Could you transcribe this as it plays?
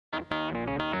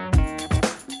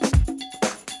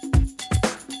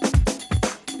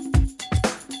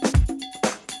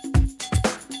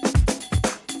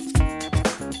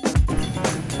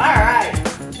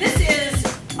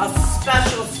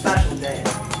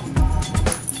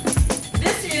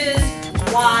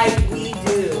why we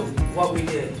do what we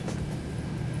do.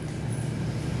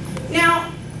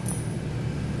 Now,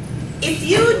 if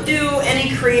you do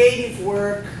any creative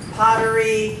work,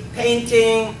 pottery,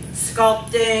 painting,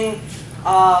 sculpting,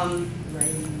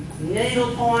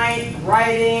 needlepoint,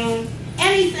 writing,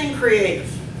 anything creative,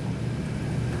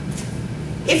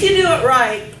 if you do it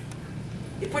right,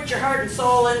 you put your heart and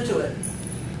soul into it.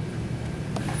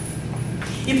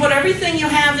 You put everything you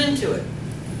have into it.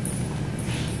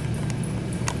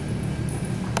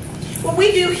 What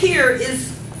we do here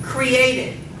is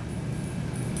creating.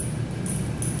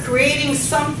 Creating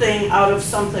something out of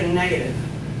something negative,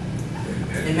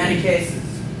 in many cases.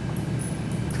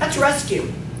 That's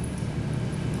rescue.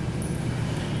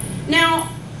 Now,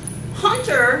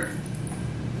 Hunter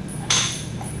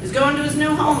is going to his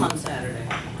new home on Saturday.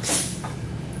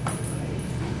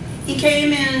 He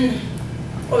came in,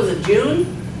 what was it,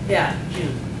 June? Yeah,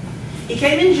 June. He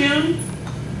came in June.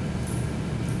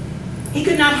 He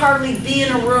could not hardly be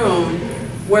in a room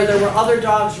where there were other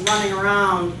dogs running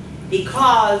around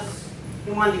because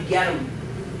he wanted to get them.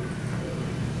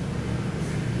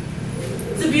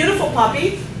 It's a beautiful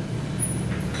puppy,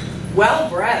 well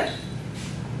bred,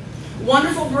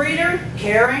 wonderful breeder,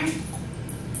 caring,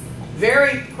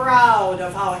 very proud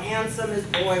of how handsome his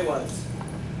boy was.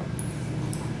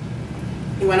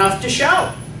 He went off to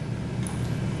show.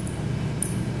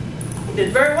 He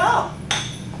did very well.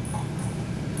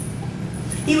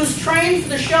 He was trained for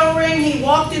the show ring. He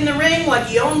walked in the ring like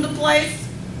he owned the place.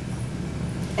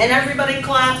 And everybody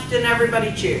clapped and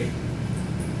everybody cheered.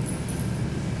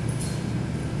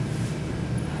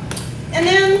 And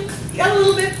then he got a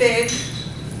little bit big.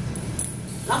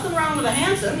 Nothing wrong with a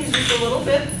handsome. He's just a little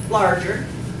bit larger.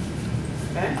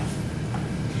 Okay?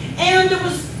 And there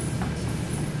was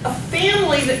a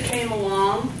family that came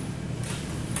along.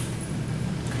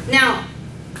 Now,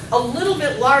 a little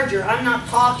bit larger, I'm not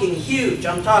talking huge,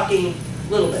 I'm talking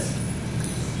a little bit.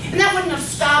 And that wouldn't have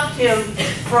stopped him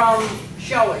from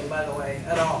showing, by the way,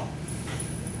 at all.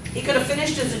 He could have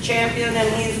finished as a champion,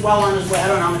 and he's well on his way. I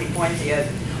don't know how many points he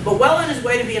has, but well on his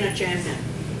way to being a champion.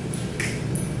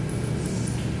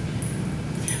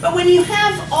 But when you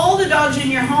have all the dogs in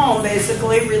your home,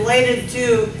 basically, related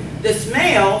to this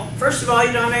male, first of all,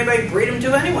 you don't have anybody to breed them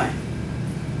to anyway.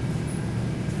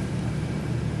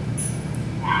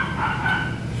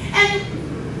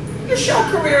 And your show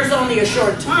career is only a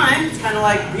short time. It's kind of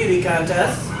like beauty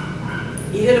contests.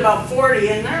 You hit about 40,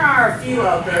 and there are a few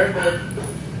out there, but...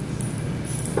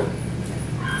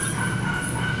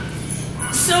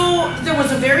 So there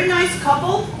was a very nice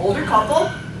couple, older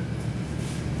couple,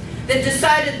 that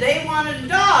decided they wanted a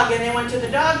dog, and they went to the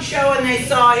dog show, and they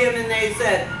saw him, and they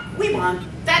said, "We want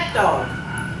that dog.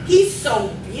 He's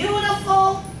so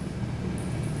beautiful.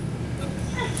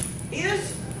 He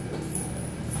is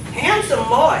a handsome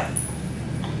boy.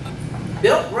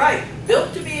 Built right.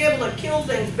 Built to be able to kill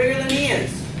things bigger than he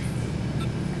is.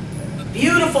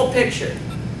 Beautiful picture.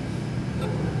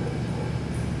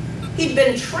 He'd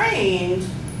been trained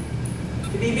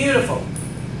to be beautiful.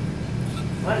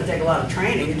 Well, it didn't take a lot of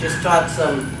training. He just taught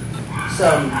some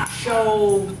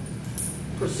show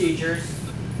procedures,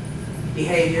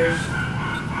 behaviors.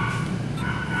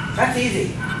 That's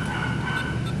easy.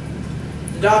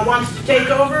 The dog wants to take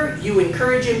over. You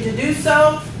encourage him to do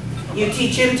so. You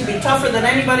teach him to be tougher than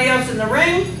anybody else in the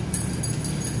ring.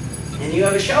 And you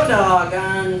have a show dog,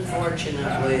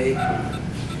 unfortunately.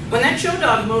 When that show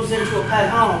dog moves into a pet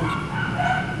home,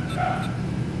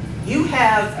 you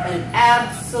have an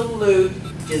absolute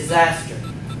disaster.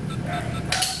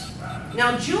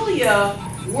 Now, Julia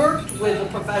worked with a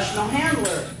professional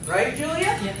handler, right,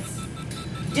 Julia? Yes.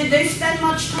 Did they spend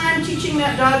much time teaching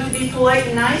that dog to be polite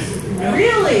and nice? No.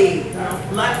 Really? No.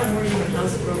 A lot of them were in the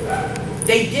house broke.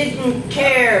 They didn't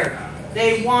care.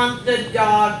 They want the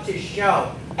dog to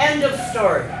show. End of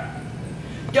story.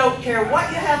 Don't care what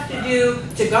you have to do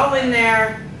to go in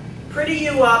there, pretty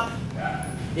you up,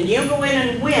 and you go in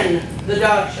and win the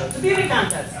dog show. It's a beauty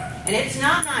contest, and it's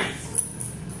not nice.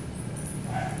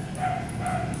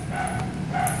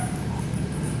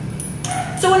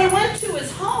 So when he went to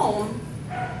his home,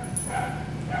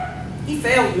 he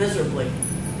failed miserably.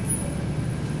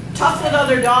 Tough with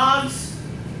other dogs.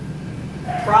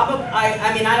 Probably,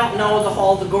 I mean, I don't know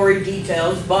all the gory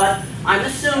details, but I'm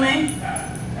assuming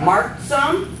marked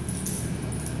some,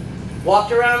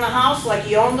 walked around the house like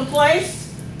he owned the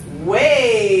place,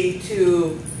 way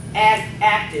too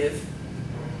active,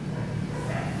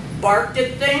 barked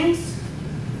at things.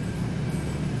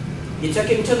 You took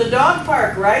him to the dog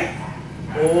park, right?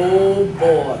 Oh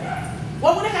boy.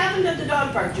 What would have happened at the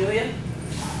dog park, Julia?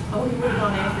 Oh, he would have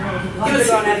gone after all the dogs. He would have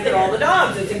gone after all the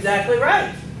dogs, that's exactly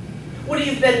right. Would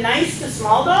he have been nice to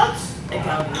small dogs? I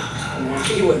doubt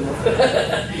it. You wouldn't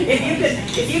have.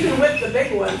 if you can whip the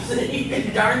big ones, then you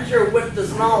can darn sure whip the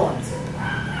small ones.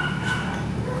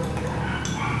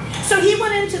 So he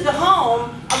went into the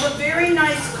home of a very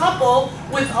nice couple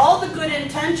with all the good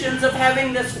intentions of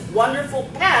having this wonderful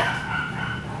pet.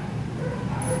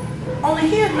 Only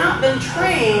he had not been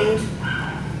trained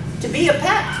to be a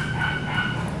pet.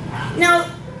 Now,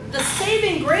 the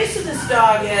saving grace of this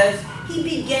dog is he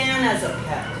began as a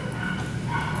pet.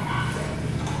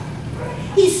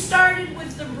 He started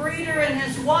with the breeder and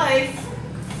his wife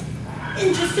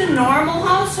in just a normal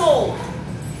household.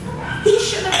 He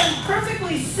should have been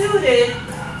perfectly suited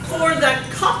for the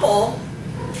couple,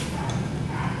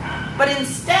 but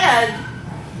instead,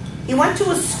 he went to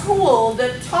a school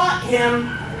that taught him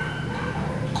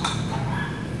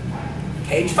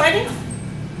cage fighting,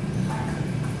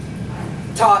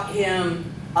 taught him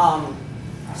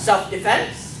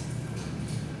self-defense,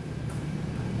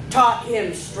 taught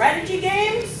him strategy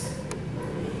games,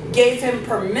 gave him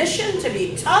permission to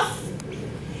be tough,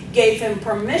 gave him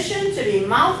permission to be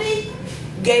mouthy,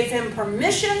 gave him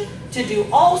permission to do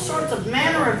all sorts of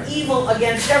manner of evil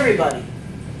against everybody.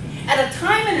 At a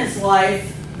time in his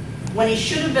life when he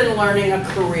should have been learning a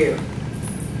career.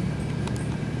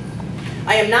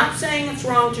 I am not saying it's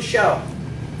wrong to show.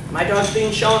 My dog's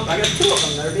being shown, I got 2 of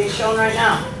them that are being shown right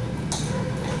now.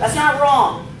 That's not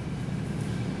wrong.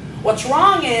 What's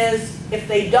wrong is if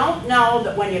they don't know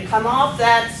that when you come off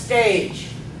that stage,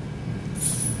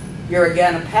 you're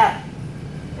again a pet.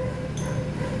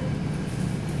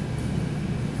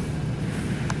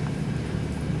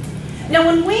 Now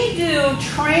when we do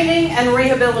training and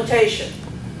rehabilitation,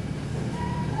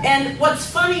 and what's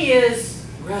funny is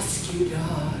rescue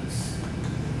dogs.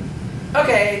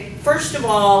 Okay, first of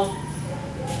all,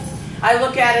 I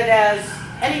look at it as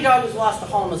any dog who's lost a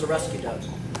home is a rescue dog.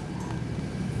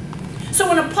 So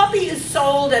when a puppy is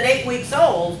sold at 8 weeks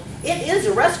old, it is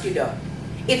a rescue dog.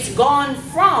 It's gone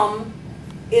from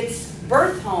its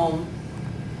birth home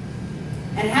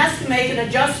and has to make an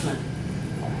adjustment.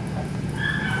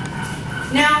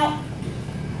 Now,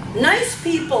 nice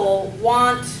people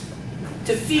want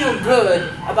to feel good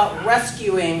about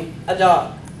rescuing a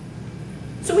dog.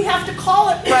 So we have to call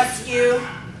it rescue.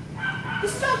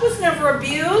 This dog was never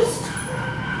abused.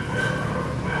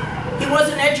 He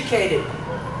wasn't educated.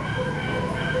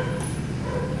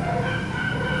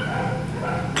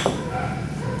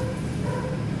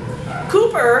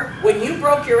 Cooper, when you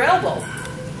broke your elbow,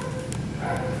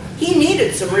 he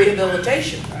needed some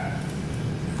rehabilitation.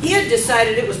 He had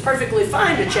decided it was perfectly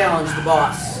fine to challenge the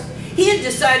boss. He had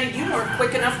decided you weren't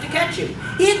quick enough to catch him.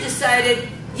 He had decided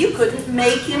you couldn't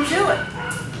make him do it.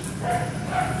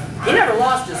 He never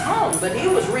lost his home, but he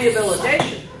was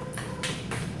rehabilitation.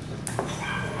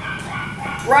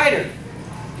 Ryder.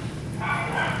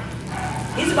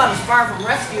 He's about as far from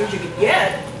rescue as you could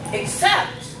get,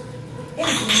 except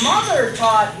his mother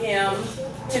taught him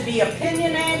to be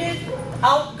opinionated,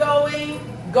 outgoing,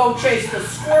 go chase the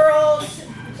squirrels,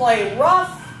 play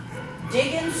rough,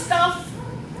 dig in stuff,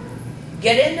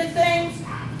 get into things,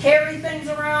 carry things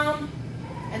around,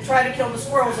 and try to kill the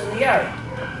squirrels in the yard.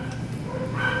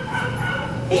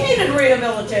 He needed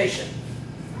rehabilitation.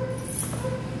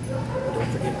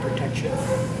 Don't forget protection.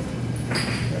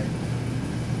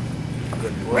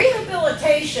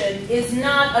 Rehabilitation is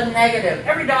not a negative.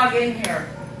 Every dog in here.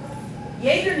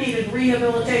 Jaeger needed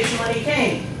rehabilitation when he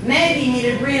came. Maggie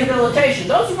needed rehabilitation.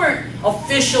 Those weren't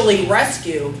officially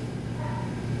rescued.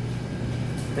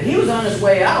 But he was on his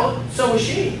way out. So was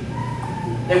she.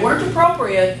 They weren't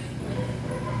appropriate.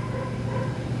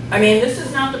 I mean, this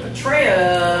is not the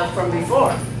Patria from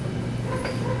before.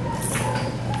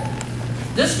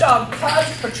 This dog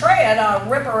caused Patria to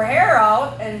rip her hair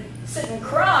out and sit and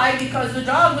cry because the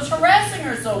dog was harassing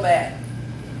her so bad.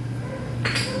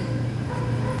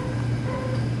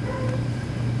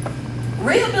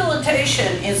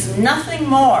 Rehabilitation is nothing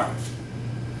more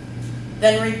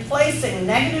than replacing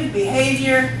negative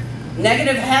behavior,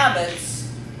 negative habits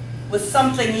with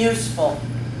something useful,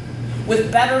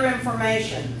 with better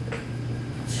information.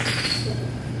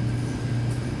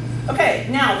 Okay,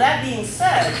 now that being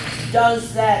said,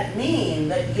 does that mean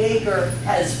that Jaeger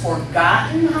has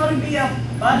forgotten how to be a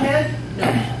butthead?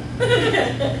 No.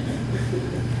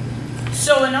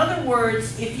 So in other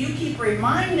words, if you keep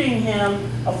reminding him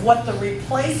of what the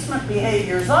replacement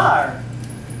behaviors are,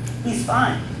 he's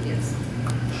fine. Yes.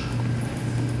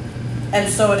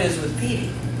 And so it is with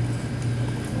Petey.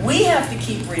 We have to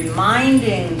keep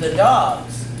reminding the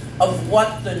dogs of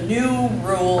what the new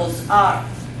rules are.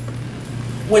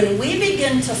 When we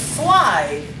begin to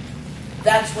slide,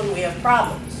 that's when we have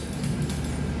problems.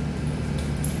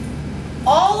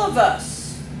 All of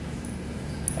us.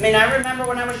 I mean, I remember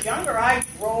when I was younger, I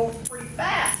drove pretty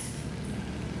fast.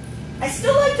 I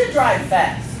still like to drive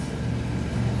fast.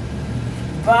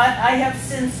 But I have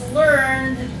since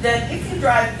learned that if you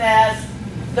drive fast,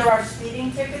 there are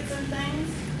speeding tickets and things.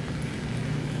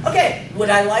 Okay, would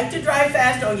I like to drive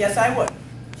fast? Oh, yes, I would.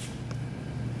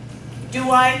 Do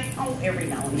I? Oh, every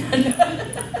now and then.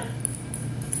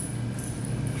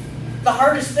 The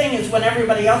hardest thing is when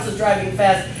everybody else is driving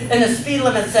fast and the speed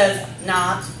limit says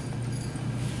not.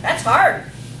 That's hard.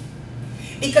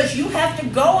 Because you have to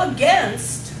go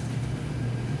against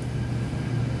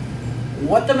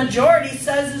what the majority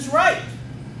says is right.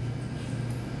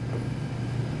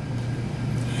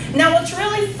 Now, what's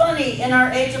really funny in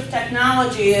our age of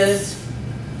technology is,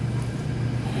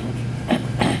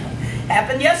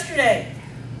 happened yesterday.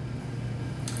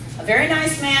 A very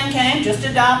nice man came, just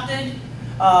adopted,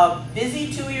 a busy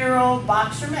 2-year-old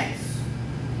boxer mix.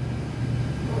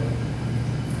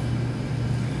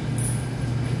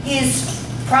 He's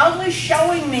proudly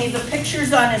showing me the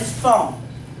pictures on his phone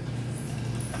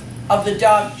of the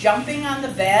dog jumping on the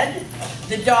bed,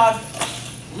 the dog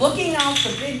looking out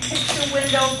the big picture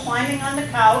window, climbing on the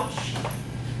couch,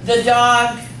 the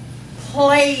dog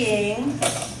playing.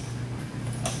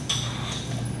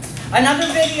 Another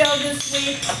video this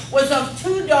week was of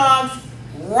 2 dogs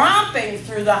romping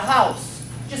through the house,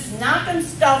 just knocking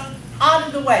stuff out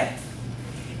of the way.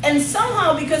 And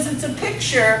somehow, because it's a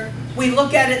picture, we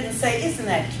look at it and say, isn't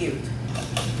that cute?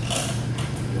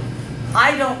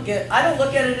 I don't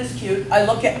look at it as cute. I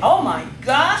look at, oh my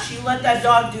gosh, you let that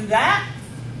dog do that?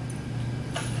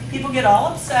 People get all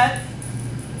upset.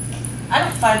 I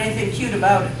don't find anything cute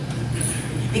about it.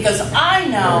 Because I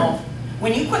know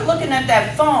when you quit looking at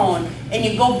that phone and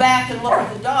you go back and look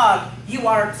at the dog, you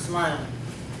aren't smiling.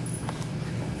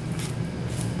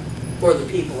 Or the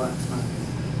people aren't smiling.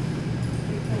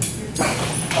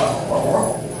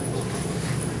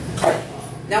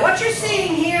 Now what you're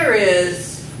seeing here is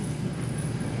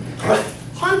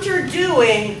Hunter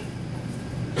doing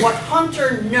what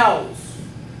Hunter knows.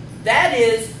 That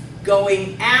is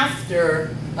going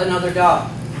after another dog.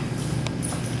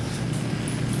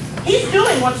 He's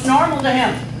doing what's normal to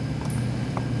him.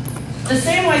 The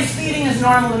same way speeding is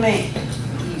normal to me.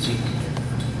 Easy.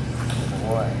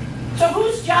 Boy. So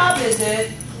whose job is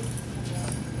it?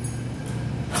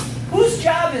 Whose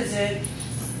job is it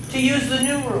to use the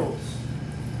new rules?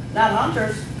 Not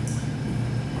Hunter's.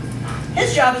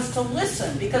 His job is to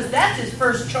listen, because that's his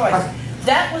first choice.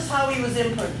 That was how he was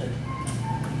imprinted.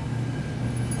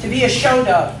 To be a show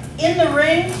dog. In the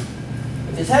ring,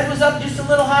 if his head was up just a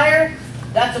little higher,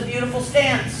 that's a beautiful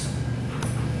stance.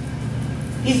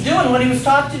 He's doing what he was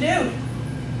taught to do.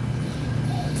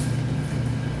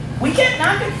 We can't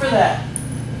knock it for that.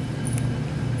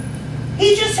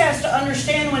 He just has to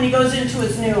understand when he goes into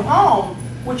his new home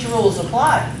which rules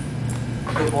apply.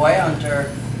 Good boy, Hunter.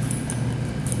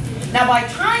 Now by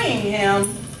tying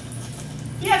him,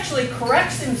 he actually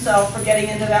corrects himself for getting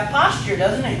into that posture,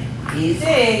 doesn't he?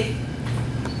 Easy.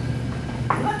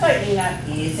 I'm not tightening that.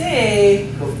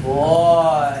 Easy. Good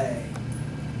boy.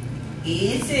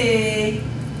 Easy.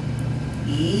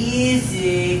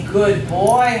 Easy. Good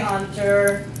boy,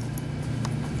 Hunter.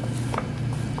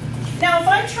 Now, if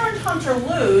I turned Hunter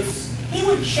loose, he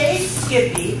would chase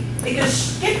Skippy, because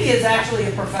Skippy is actually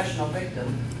a professional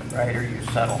victim. Right, or you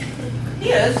settle.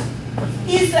 He is.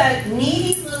 He's that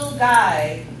needy little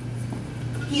guy.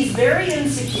 He's very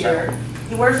insecure.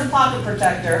 He wears a pocket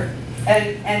protector,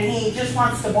 and he just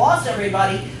wants to boss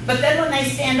everybody. But then when they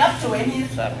stand up to him, he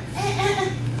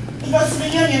goes to the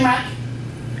union rep.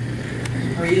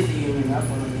 Or he is the union rep,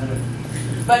 one or the other.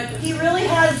 But he really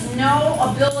has no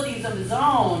abilities of his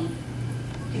own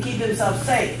to keep himself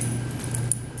safe.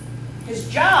 His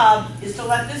job is to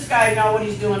let this guy know what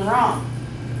he's doing wrong.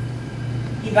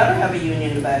 He better have a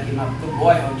union to back him up. Good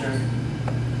boy, Hunter.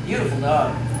 Beautiful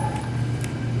dog.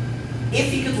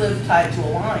 If he could live tied to a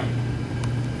line.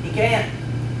 He can't.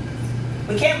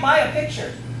 We can't buy a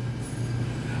picture.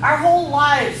 Our whole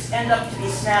lives end up to be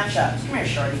snapshots. Come here,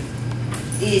 Shorty.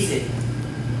 Easy.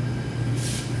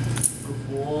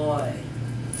 Good boy.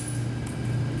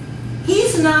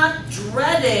 He's not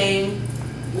dreading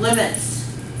limits.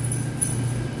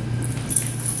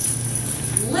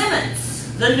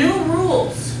 Limits, the new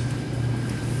rules,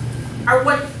 are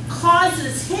what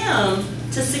causes him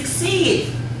to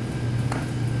succeed.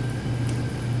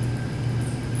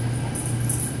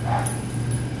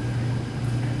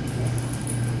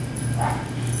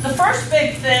 The first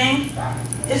big thing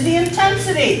is the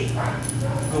intensity.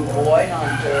 Good boy,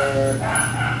 Hunter.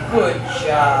 Good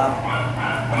job.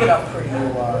 Look at how pretty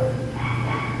you are.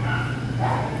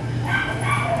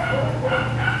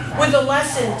 With a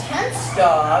less intense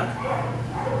dog,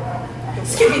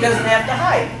 Skippy doesn't have to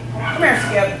hide. Come here,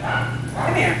 Skip.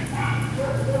 Come here.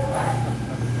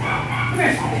 Come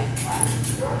here, Skippy.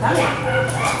 Come here.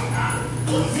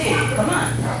 Easy. Come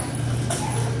on.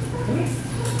 Come here.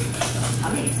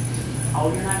 Come here. Oh,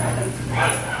 you're not going to.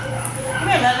 Come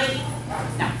here, Lily.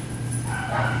 No.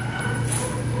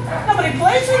 Nobody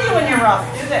plays with you when you're rough,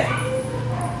 do they?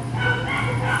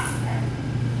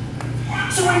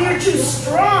 So when you're too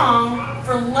strong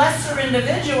for lesser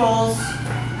individuals,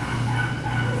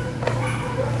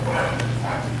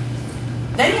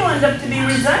 then you end up to be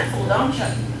resentful, don't you?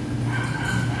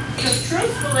 Because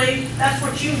truthfully, that's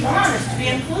what you want, is to be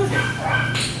included.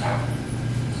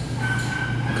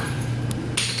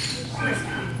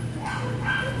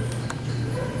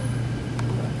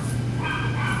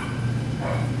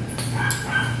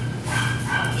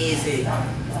 Easy.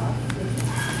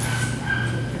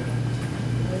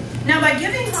 Now, by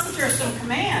giving Hunter some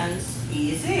commands,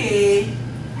 easy,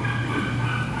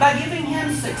 by giving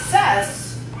him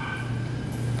success,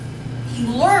 he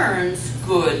learns,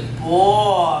 good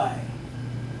boy.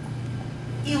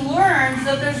 He learns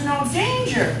that there's no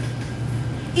danger.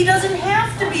 He doesn't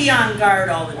have to be on guard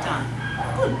all the time.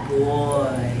 Good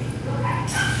boy.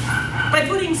 By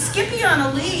putting Skippy on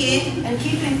a lead and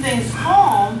keeping things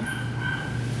calm,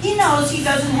 he knows he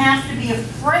doesn't have to be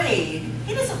afraid.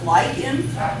 He doesn't like him.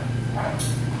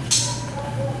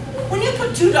 When you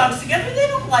put two dogs together, they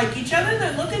don't like each other.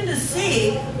 They're looking to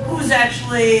see who's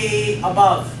actually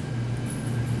above.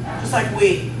 Just like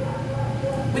we.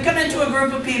 We come into a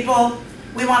group of people,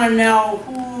 we want to know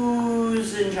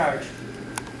who's in charge.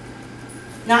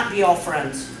 Not be all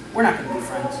friends. We're not going to be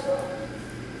friends.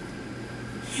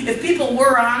 If people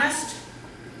were honest,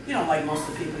 you don't like most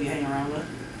of the people you hang around with.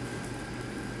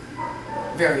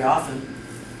 Very often.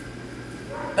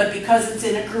 But because it's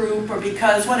in a group or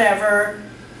because whatever,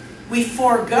 we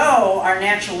forego our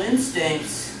natural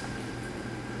instincts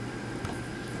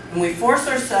and we force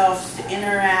ourselves to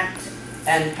interact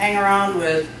and hang around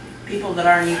with people that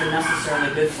aren't even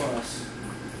necessarily good for us.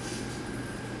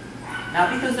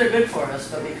 Not because they're good for us,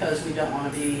 but because we don't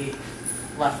want to be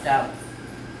left out.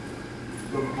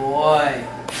 Good boy.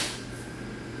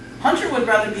 Hunter would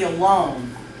rather be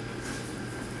alone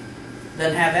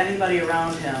than have anybody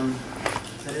around him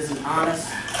that isn't honest.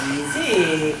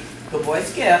 Easy. Good boy,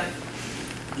 Skip.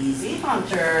 Easy,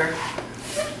 Hunter.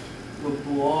 Good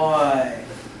boy.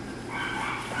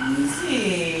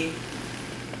 Easy.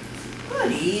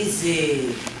 Good,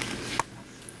 easy.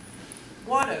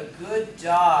 What a good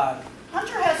dog.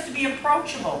 Hunter has to be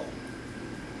approachable,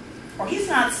 or he's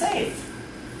not safe.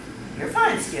 You're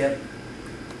fine, Skip.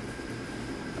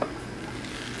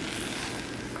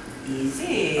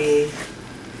 Easy.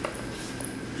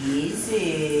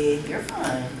 Easy. You're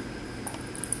fine.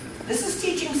 This is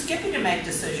teaching Skippy to make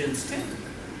decisions, too.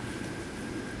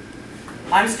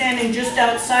 I'm standing just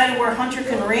outside of where Hunter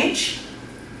can reach.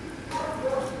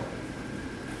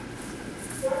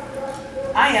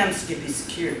 I am Skippy's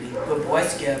security. Good boy,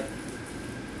 Skip.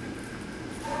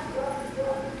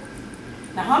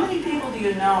 Now, how many people do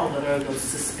you know that are those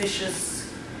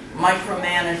suspicious,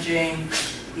 micromanaging,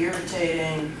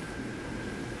 irritating?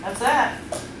 That's that.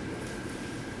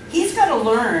 He's got to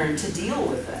learn to deal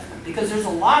with that because there's a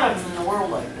lot of them in the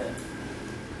world like that.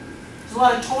 There's a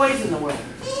lot of toys in the world.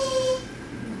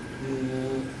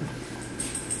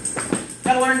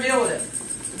 Got to learn to deal with it.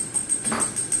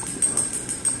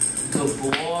 Good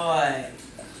boy.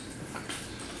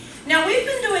 Now, we've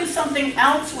been doing something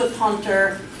else with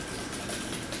Hunter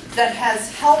that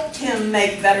has helped him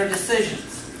make better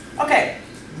decisions. Okay,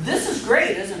 this is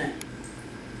great, isn't it?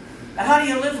 Now, how do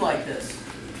you live like this?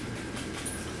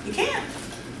 You can't.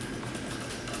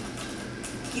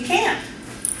 You can't.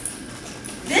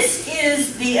 This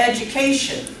is the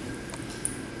education.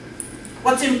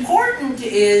 What's important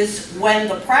is when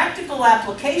the practical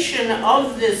application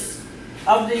of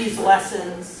these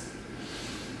lessons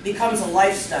becomes a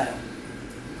lifestyle.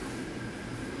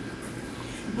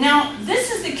 Now,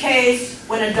 this is the case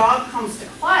when a dog comes to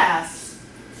class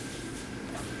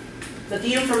that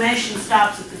the information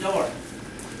stops at the door.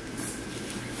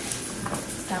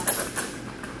 Stop it.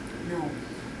 No.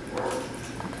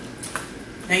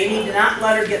 Now, you need to not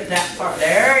let her get that far.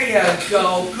 There you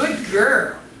go. Good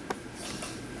girl.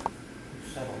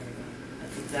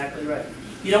 That's exactly right.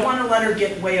 You don't want to let her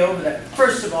get way over there.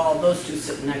 First of all, those two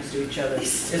sitting next to each other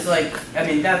is like, I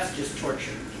mean, that's just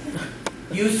torture.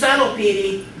 You settle,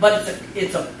 Petey, but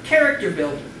it's a character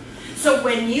builder. So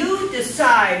when you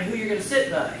decide who you're going to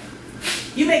sit by,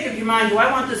 you make up your mind, do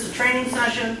I want this a training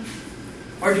session?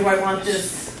 Or do I want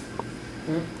this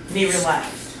me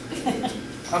relaxed?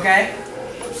 Okay?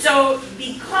 So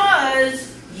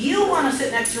because you want to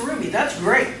sit next to Ruby, that's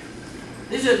great.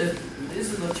 These are the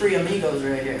three amigos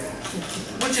right here,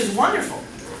 which is wonderful.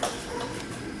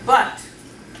 But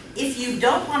if you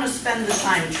don't want to spend the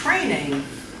time training,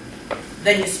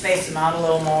 then you space them out a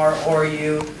little more, or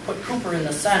you put Cooper in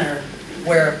the center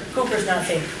where Cooper's not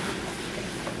saying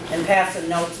and passing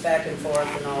notes back and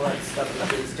forth and all that stuff that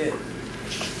kids do.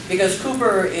 Because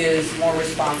Cooper is more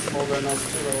responsible than those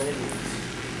two little idiots.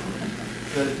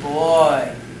 Good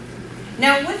boy.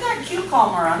 Now with that cue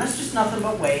calmer on, that's just nothing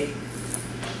but weight.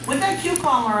 With that cue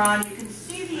calmer on, you can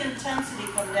see the intensity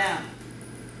come down.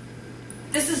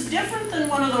 This is different than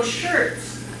one of those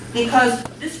shirts because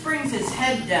this brings his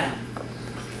head down.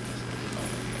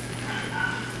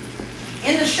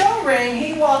 In the show ring,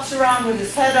 he walks around with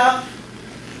his head up,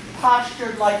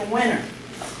 postured like a winner.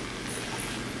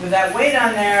 With that weight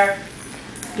on there,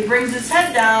 he brings his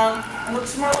head down and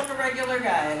looks more like a regular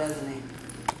guy, doesn't he?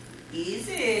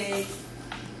 Easy.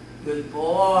 Good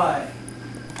boy.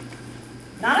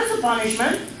 Not as a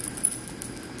punishment.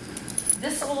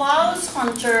 This allows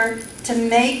Hunter to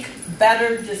make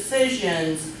better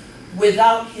decisions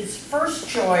without his first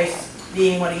choice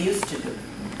being what he used to do.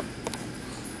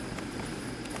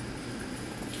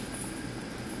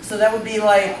 So that would be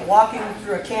like walking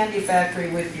through a candy factory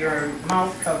with your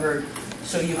mouth covered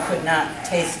so you could not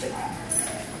taste it.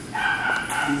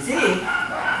 Easy.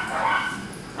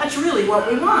 That's really what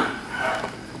we want.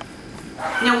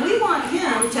 Now we want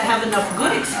him to have enough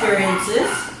good experiences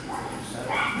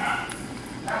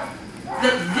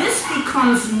that this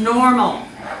becomes normal.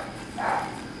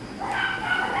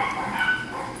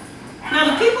 Now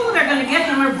the people that are going to get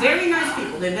him are very nice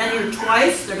people. They've been here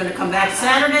twice. They're going to come back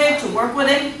Saturday to work with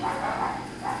him.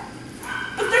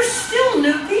 But they're still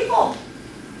new people.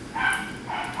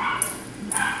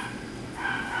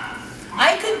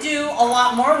 I could do a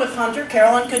lot more with Hunter.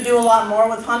 Carolyn could do a lot more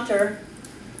with Hunter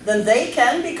than they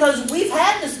can because we've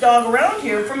had this dog around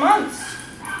here for months.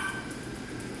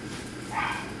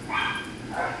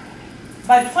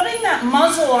 By putting that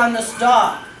muzzle on this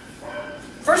dog,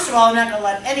 first of all, I'm not going to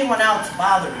let anyone else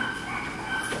bother me.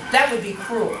 That would be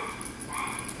cruel.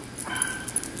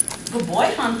 Good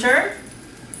boy, Hunter.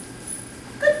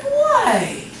 Good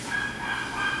boy.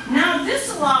 Now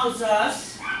this allows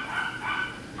us...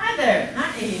 Hi there.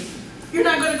 Hi. You're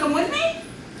not going to come with me?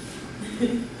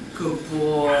 Good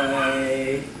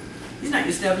boy. He's not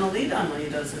used to having a lead on when he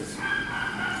does this.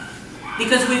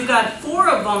 Because we've got 4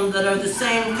 of them that are the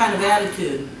same kind of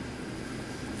attitude.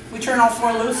 We turn all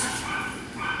 4 loose.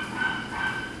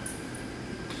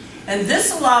 And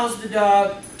this allows the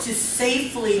dog to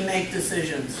safely make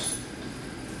decisions.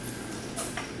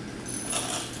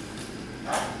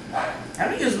 I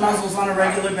don't use muzzles on a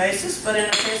regular basis, but in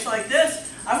a case like this,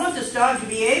 I want this dog to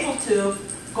be able to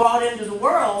go out into the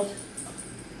world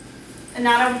and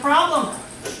not have a problem.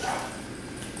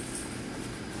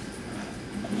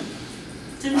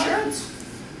 It's insurance.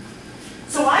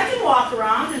 So I can walk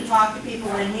around and talk to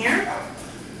people in here.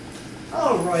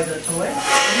 Oh, Roy the toy.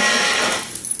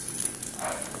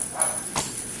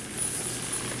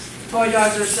 Toy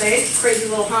dogs are safe. Crazy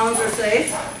little hounds are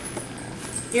safe.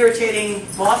 Irritating,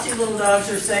 bossy little dogs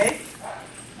are safe.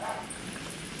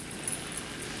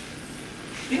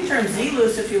 You can turn Z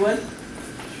loose if you would.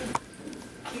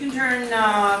 You can turn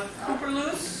Cooper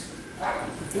loose.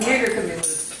 And Jaeger can be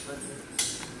loose.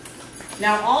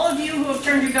 Now, all of you who have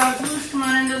turned your dogs loose, come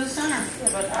on into the center.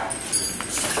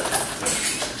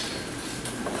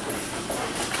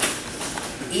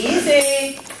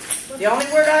 Easy. The only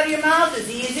word out of your mouth is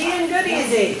easy and good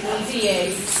easy.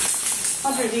 Easy.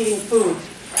 Hunter's eating food.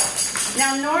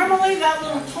 Now, normally that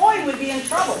little toy would be in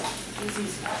trouble.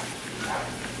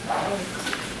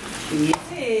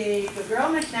 Easy. Good girl,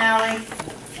 McNally.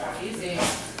 Easy.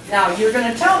 Now, you're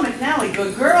going to tell McNally,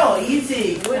 good girl,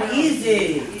 easy, good,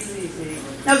 easy.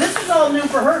 Now, this is all new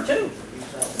for her, too.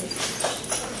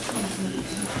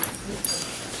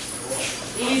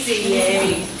 Easy,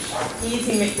 yay.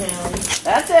 Easy, McNally.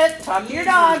 That's it. Talk to your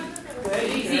dog. Good,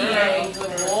 easy, yay.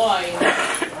 Good boy.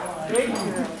 Good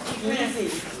girl. Easy.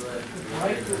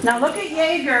 Now, look at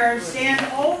Jaeger stand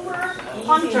over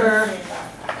Hunter,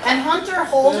 and Hunter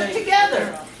hold it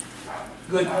together.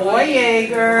 Good boy,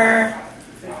 Jaeger.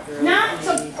 Not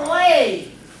to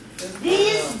play.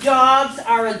 These dogs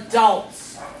are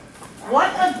adults.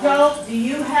 What adult do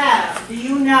you have, do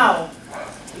you know,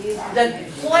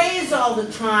 that plays all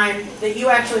the time that you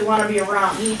actually want to be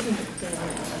around?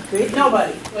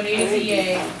 Nobody. Good, easy,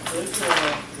 yay.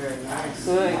 Very nice.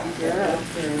 Good girl.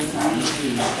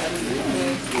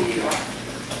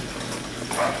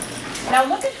 Now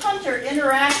look at Hunter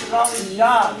interact with all these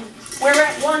dogs. Where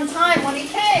at one time when he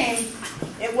came,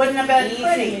 it wouldn't have been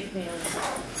pretty.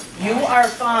 You are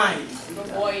fine.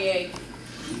 Good boy, yay.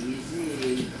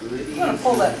 Easy. Good, I'm going to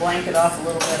pull that blanket off a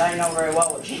little bit. I know very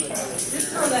well what she would do. Just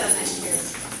throw that on that chair.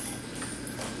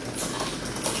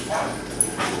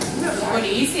 Good,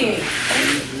 easy.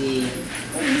 Easy.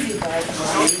 Easy, bud.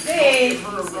 Easy.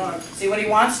 See what he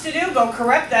wants to do? Go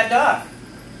correct that dog.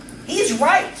 He's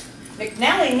right.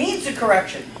 McNally needs a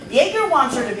correction. Jaeger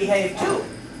wants her to behave too.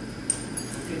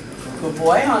 Good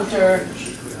boy, Hunter.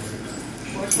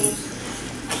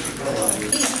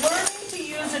 He's learning to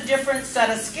use a different set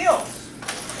of skills.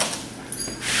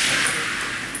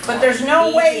 But there's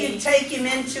no way you take him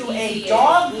into a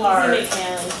dog park.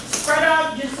 Spread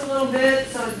out just a little bit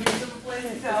so it gives him a place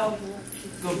to go.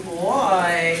 Good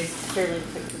boy.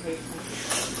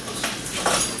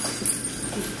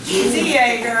 Easy,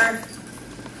 Jaeger.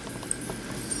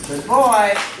 Good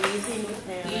boy.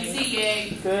 Easy,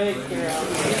 yay. Good girl.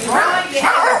 Right,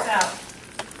 Jaeger's out.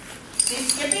 See,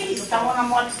 Skippy? He's telling him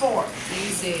what for.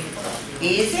 Easy.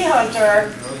 Easy,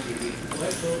 Hunter.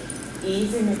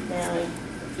 Easy, McNally.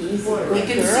 Easy. You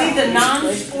can see the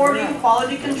non-sporting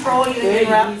quality control unit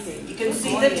rep. You can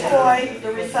see the toy,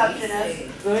 the receptionist.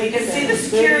 You can see the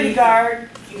security guard.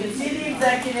 You can see the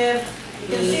executive. You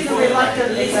can see the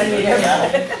reluctant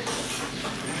executive.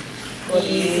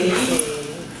 Easy.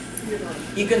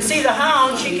 You can see the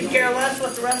hound. She could care less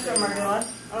what the rest of them are doing. I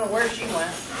don't know where she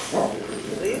went.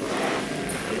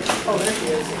 Oh, there she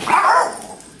is.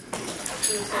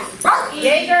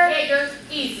 Jaeger. Jaeger,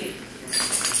 easy.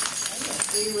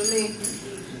 See with me.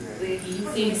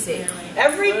 Easy.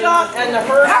 Every dog and the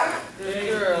herd.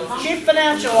 Chief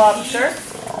Financial Officer.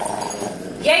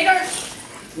 Jaeger,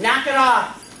 knock it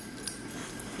off.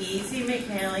 Easy,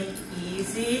 McNally.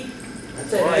 Easy.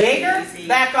 Jaeger,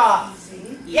 back off.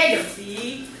 Jaeger,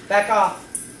 Easy. back off.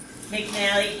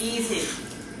 McNally, easy.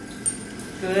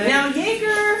 Good. Now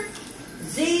Jaeger,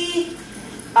 Z,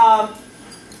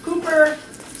 Cooper,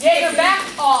 Jaeger, back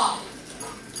off.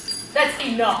 That's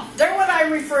enough. they're what I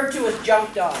refer to as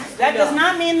junk dogs. That does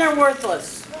not mean they're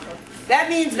worthless. That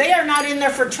means they are not in there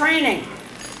for training.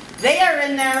 They are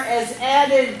in there as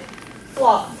added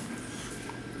fluff.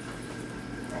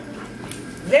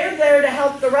 They're there to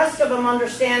help the rest of them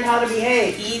understand how to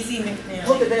behave. Easy, McNally.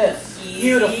 Look at this. Easy.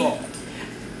 Beautiful.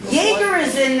 Jaeger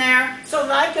is in there so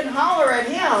that I can holler at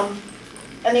him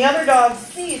and the other dogs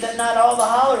see that not all the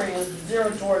hollering is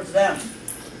zeroed towards them.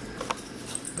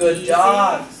 Good Easy.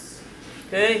 dogs.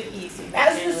 Good, easy, McNally.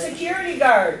 As the security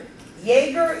guard,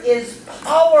 Jaeger is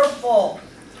powerful.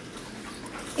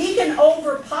 He can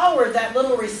overpower that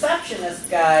little receptionist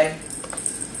guy.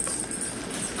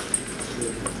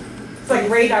 It's like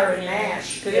Radar and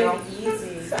Ash. Good, You know?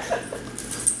 easy.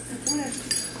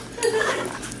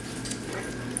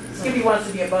 Skippy wants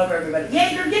to be above everybody.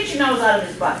 Jaeger, get your nose out of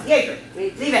his butt. Jaeger,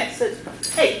 leave it. Sit.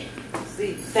 Hey,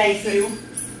 See. thank you.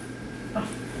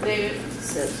 David.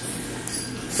 Sit.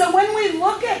 So when we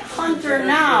look at Hunter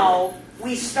now,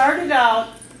 we started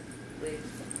out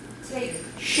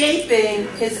shaping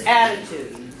his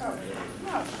attitude.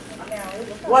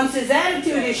 Once his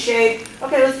attitude is shaped,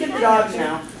 okay, let's get the dogs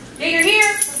now. Jaeger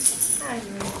here.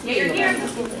 Jaeger here.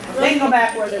 They can go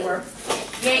back where they were.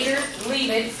 Jaeger, leave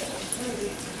it.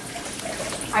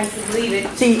 I said leave it.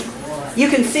 See, you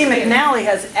can see McNally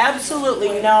has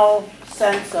absolutely no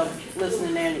sense of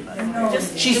listening to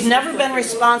anybody. She's never been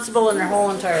responsible in her whole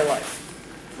entire life.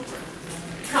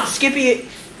 Skippy,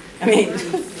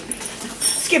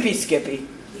 Skippy.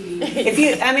 If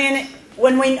you,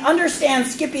 when we understand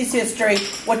Skippy's history,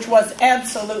 which was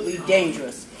absolutely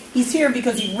dangerous, he's here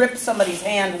because he ripped somebody's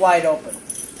hand wide open.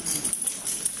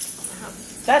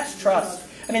 That's trust.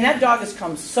 That dog has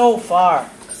come so far.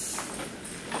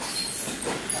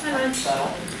 Good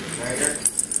job.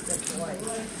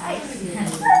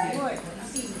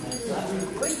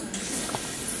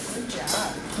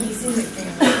 Easy,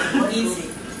 easy.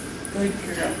 Good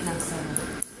girl.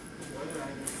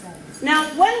 Now,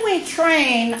 when we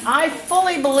train, I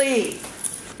fully believe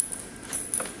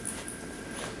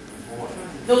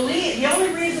the only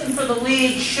reason for the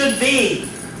lead should be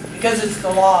because it's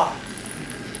the law.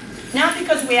 Not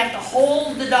because we have to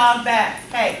hold the dog back.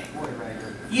 Hey,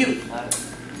 you,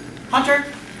 Hunter,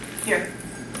 here.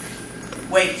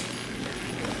 Wait.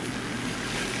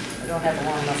 I don't have a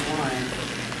long enough line.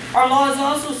 Our laws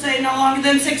also say no longer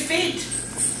than 6 feet.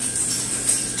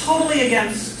 It's totally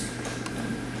against.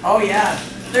 Oh yeah.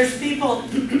 There's people,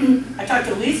 I talked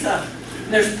to Lisa,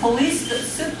 there's police that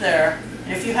sit there,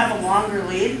 and if you have a longer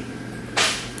lead,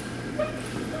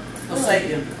 they'll cite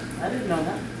you. I didn't know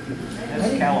that.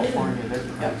 That's California. They're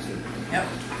crazy. Yep.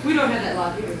 We don't have that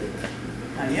law here.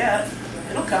 Not yet.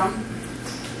 It'll come.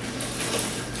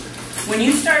 When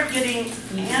you start getting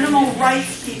animal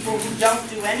rights people who don't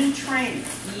do any training,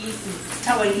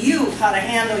 telling you how to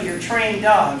handle your trained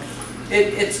dog,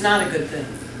 it's not a good thing.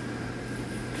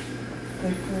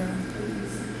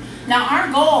 Now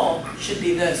our goal should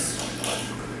be this.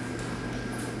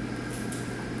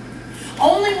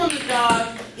 Only when the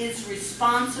dog is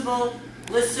responsible,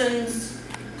 listens,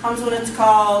 comes when it's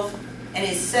called, and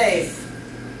is safe,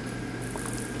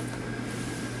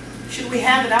 should we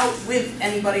have it out with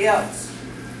anybody else.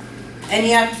 And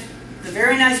yet, the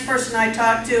very nice person I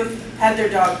talked to had their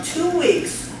dog 2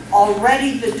 weeks.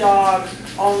 Already the dog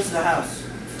owns the house.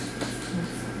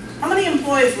 How many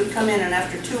employees would come in and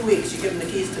after 2 weeks you give them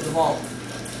the keys to the vault?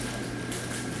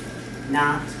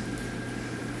 Not.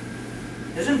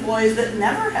 There's employees that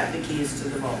never have the keys to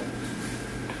the vault.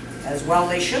 As well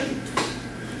they shouldn't.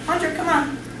 Hunter, come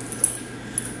on.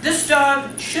 This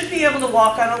dog should be able to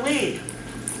walk on a lead.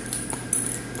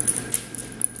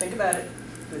 Think about it.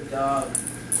 Good dog.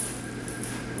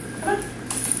 Come on.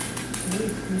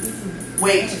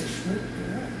 Wait.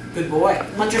 Good boy.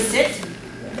 Hunter, sit.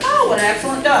 Oh, what an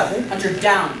excellent dog. Hunter,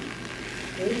 down.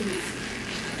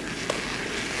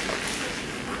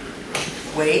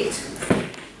 Wait.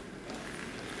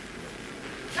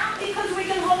 Not because we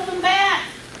can hold him back.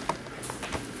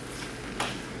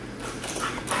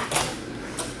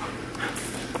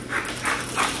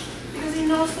 Because he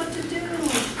knows what to do.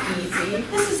 Easy.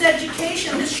 This is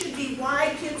education. This should be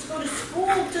why kids go to school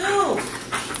too.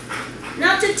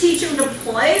 Not to teach them to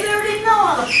play. They already know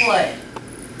how to play.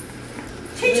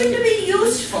 Teach them to be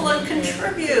useful and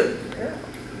contribute.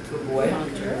 Good boy,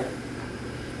 Hunter.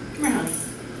 Come here, honey.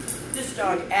 This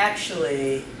dog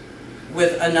actually,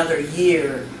 with another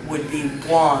year, would be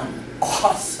one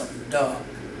awesome dog.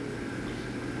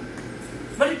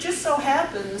 But it just so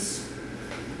happens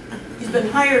he's been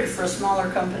hired for a smaller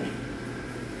company.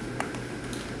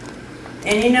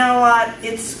 And you know what?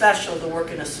 It's special to work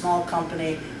in a small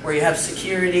company where you have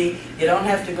security. You don't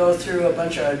have to go through a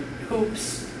bunch of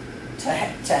hoops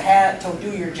to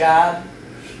do your job.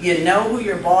 You know who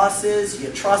your boss is. You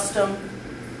trust him.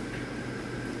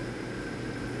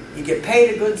 You get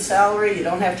paid a good salary. You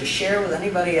don't have to share with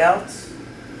anybody else.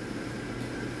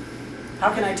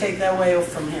 How can I take that away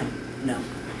from him? No.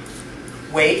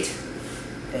 Wait.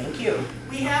 Thank you.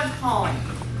 We have Colin.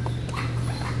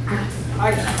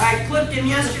 I clipped him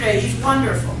yesterday. He's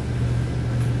wonderful.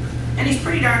 And he's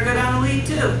pretty darn good on a lead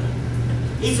too.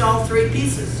 He's all 3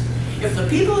 pieces. If the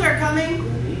people that are coming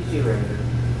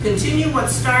continue what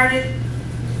started,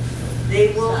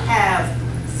 they will have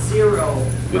 0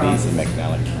 Good problems. easy,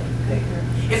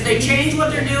 McNally. If they change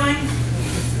what they're doing,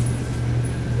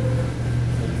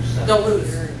 they'll lose.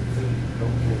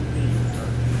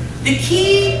 The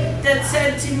key that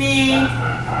said to me,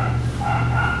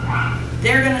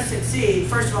 they're going to succeed.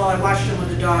 First of all, I watched them with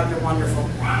the dog. They're wonderful.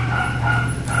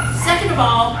 Second of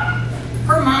all,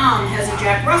 her mom has a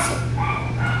Jack Russell.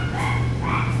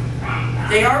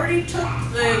 They already took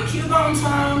the Q-bones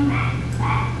home.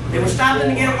 They were stopping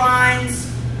to get lines.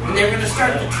 And they were going to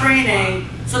start the training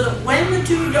so that when the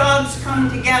 2 dogs come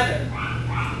together,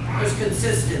 there's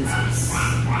consistency.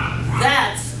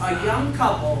 That's a young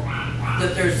couple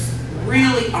that there's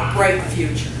really a bright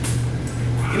future.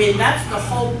 I mean, that's the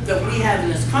hope that we have in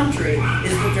this country,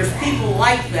 is that there's people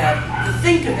like that to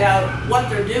think about what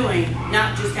they're doing,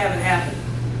 not just have it happen.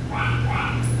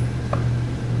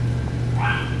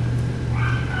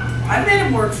 I made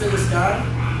him work for this dog.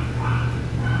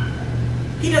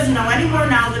 He doesn't know any more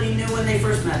now than he knew when they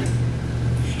first met him.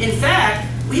 In fact,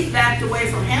 we've backed away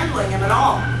from handling him at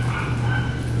all.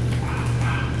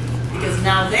 Because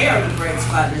now they are the bright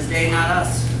spot in his day, not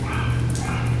us.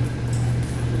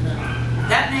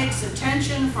 That makes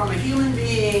attention from a human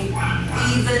being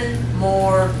even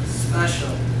more special.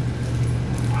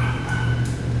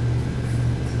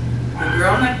 The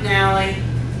girl McNally.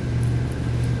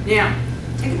 Now,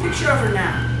 take a picture of her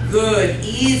now. Good,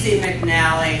 easy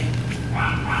McNally.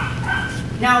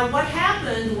 Now what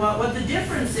happened, what the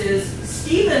difference is,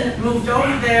 Stephen moved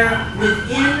over there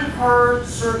within her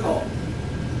circle.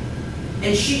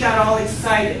 And she got all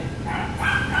excited.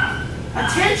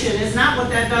 Attention is not what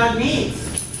that dog needs.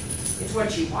 It's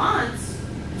what she wants.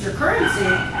 It's her currency,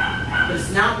 but it's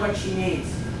not what she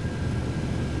needs.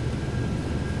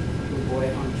 Good boy,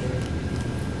 Hunter.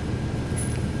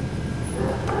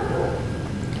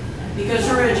 Because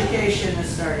her education is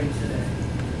starting today.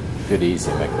 Good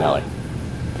easy, McNally.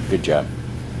 Good job.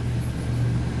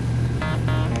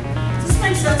 Does this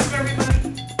make sense to everybody?